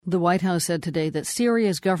The White House said today that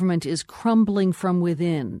Syria's government is crumbling from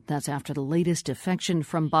within. That's after the latest defection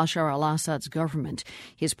from Bashar al-Assad's government.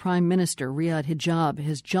 His prime minister, Riyad Hijab,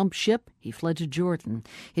 has jumped ship. He fled to Jordan.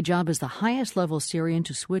 Hijab is the highest-level Syrian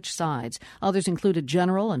to switch sides. Others include a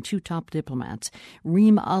general and two top diplomats.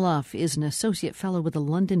 Reem Alaf is an associate fellow with the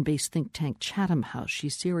London-based think tank Chatham House.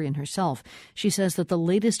 She's Syrian herself. She says that the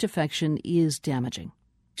latest defection is damaging.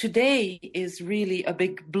 Today is really a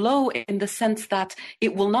big blow in the sense that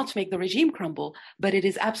it will not make the regime crumble, but it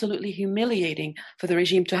is absolutely humiliating for the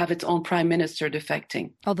regime to have its own prime minister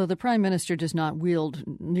defecting. Although the prime minister does not wield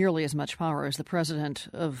nearly as much power as the president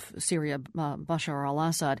of Syria, Bashar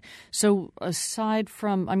al-Assad. So aside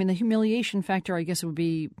from, the humiliation factor, I guess it would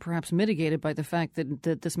be perhaps mitigated by the fact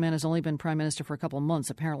that this man has only been prime minister for a couple of months.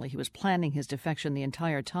 Apparently he was planning his defection the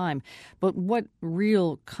entire time. But what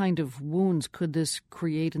real kind of wounds could this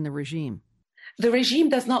create in the regime? The regime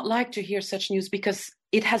does not like to hear such news because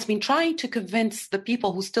it has been trying to convince the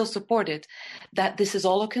people who still support it that this is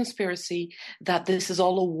all a conspiracy, that this is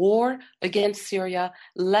all a war against Syria,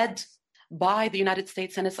 led by the United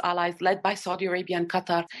States and its allies, led by Saudi Arabia and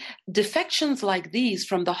Qatar. Defections like these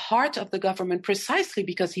from the heart of the government, precisely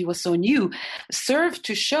because he was so new, serve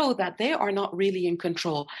to show that they are not really in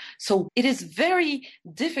control. So it is very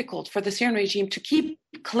difficult for the Syrian regime to keep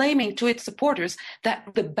claiming to its supporters that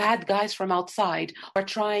the bad guys from outside are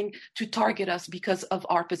trying to target us because of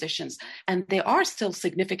our positions. And there are still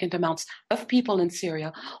significant amounts of people in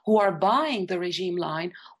Syria who are buying the regime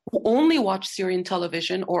line, who only watch Syrian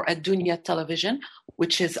television or Ad-Dunya television,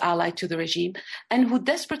 which is allied to the regime, and who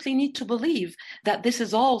desperately need to believe that this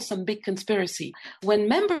is all some big conspiracy. When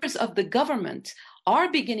members of the government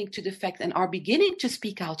are beginning to defect and are beginning to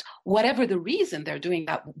speak out, whatever the reason they're doing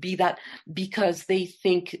that, be that because they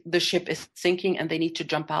think the ship is sinking and they need to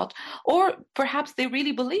jump out, or perhaps they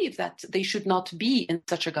really believe that they should not be in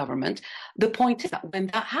such a government. The point is that when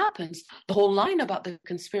that happens, the whole line about the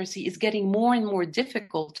conspiracy is getting more and more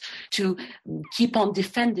difficult to keep on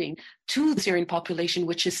defending to the Syrian population,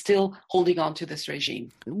 which is still holding on to this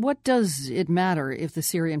regime. What does it matter if the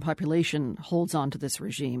Syrian population holds on to this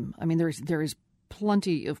regime? There is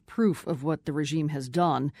plenty of proof of what the regime has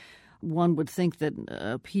done. One would think that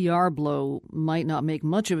a PR blow might not make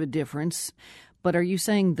much of a difference. But are you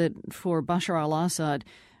saying that for Bashar al-Assad,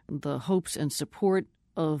 the hopes and support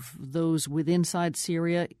of those inside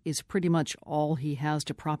Syria is pretty much all he has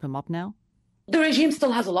to prop him up now? The regime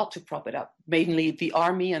still has a lot to prop it up, mainly the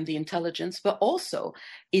army and the intelligence, but also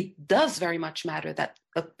it does very much matter that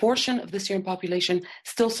a portion of the Syrian population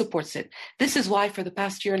still supports it. This is why for the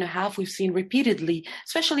past year and a half, we've seen repeatedly,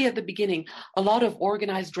 especially at the beginning, a lot of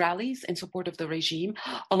organized rallies in support of the regime,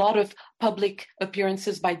 a lot of public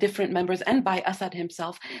appearances by different members and by Assad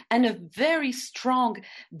himself, and a very strong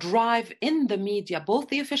drive in the media, both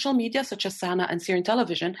the official media such as Sana and Syrian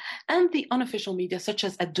television, and the unofficial media such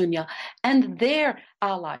as Ad-Dunya, and their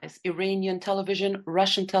allies, Iranian television,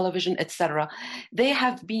 Russian television, etc. They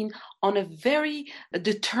have been on a very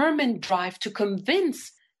determined drive to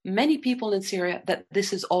convince many people in Syria that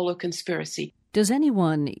this is all a conspiracy. Does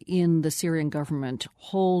anyone in the Syrian government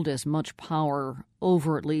hold as much power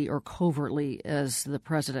overtly or covertly as the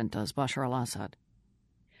president does, Bashar al-Assad?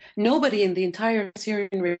 Nobody in the entire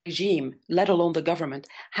Syrian regime, let alone the government,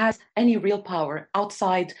 has any real power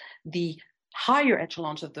outside the higher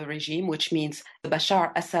echelons of the regime, which means the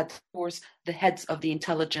Bashar Assad force, the heads of the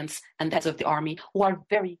intelligence and the heads of the army, who are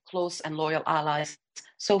very close and loyal allies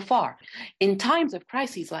so far. In times of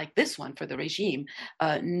crises like this one for the regime,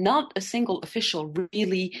 not a single official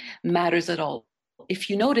really matters at all. If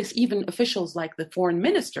you notice, even officials like the foreign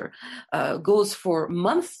minister goes for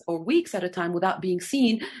months or weeks at a time without being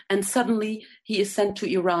seen, and suddenly he is sent to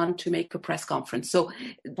Iran to make a press conference. So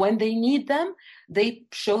when they need them, they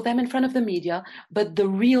show them in front of the media, but the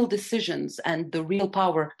real decisions and the real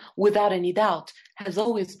power, without any doubt, has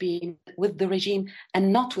always been with the regime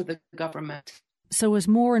and not with the government. So as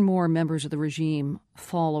more and more members of the regime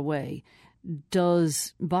fall away,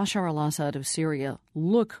 does Bashar al-Assad of Syria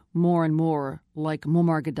look more and more like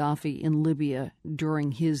Muammar Gaddafi in Libya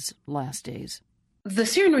during his last days? The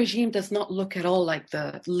Syrian regime does not look at all like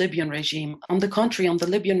the Libyan regime. On the contrary, on the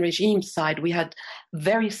Libyan regime side, we had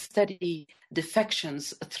very steady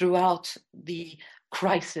defections throughout the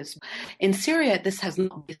crisis. In Syria, this has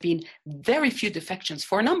not been very few defections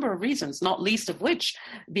for a number of reasons, not least of which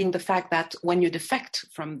being the fact that when you defect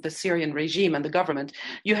from the Syrian regime and the government,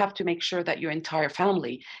 you have to make sure that your entire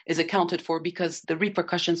family is accounted for because the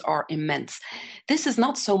repercussions are immense. This is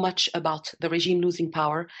not so much about the regime losing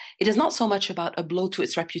power. It is not so much about a blow to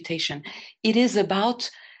its reputation. It is about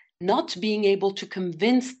not being able to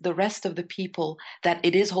convince the rest of the people that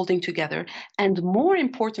it is holding together. And more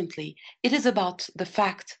importantly, it is about the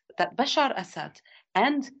fact that Bashar Assad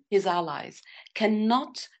and his allies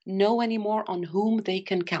cannot know anymore on whom they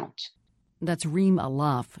can count. That's Reem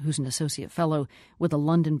Alaf, who's an associate fellow with the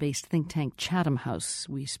London-based think tank Chatham House.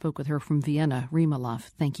 We spoke with her from Vienna. Reem Alaf,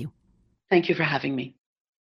 thank you. Thank you for having me.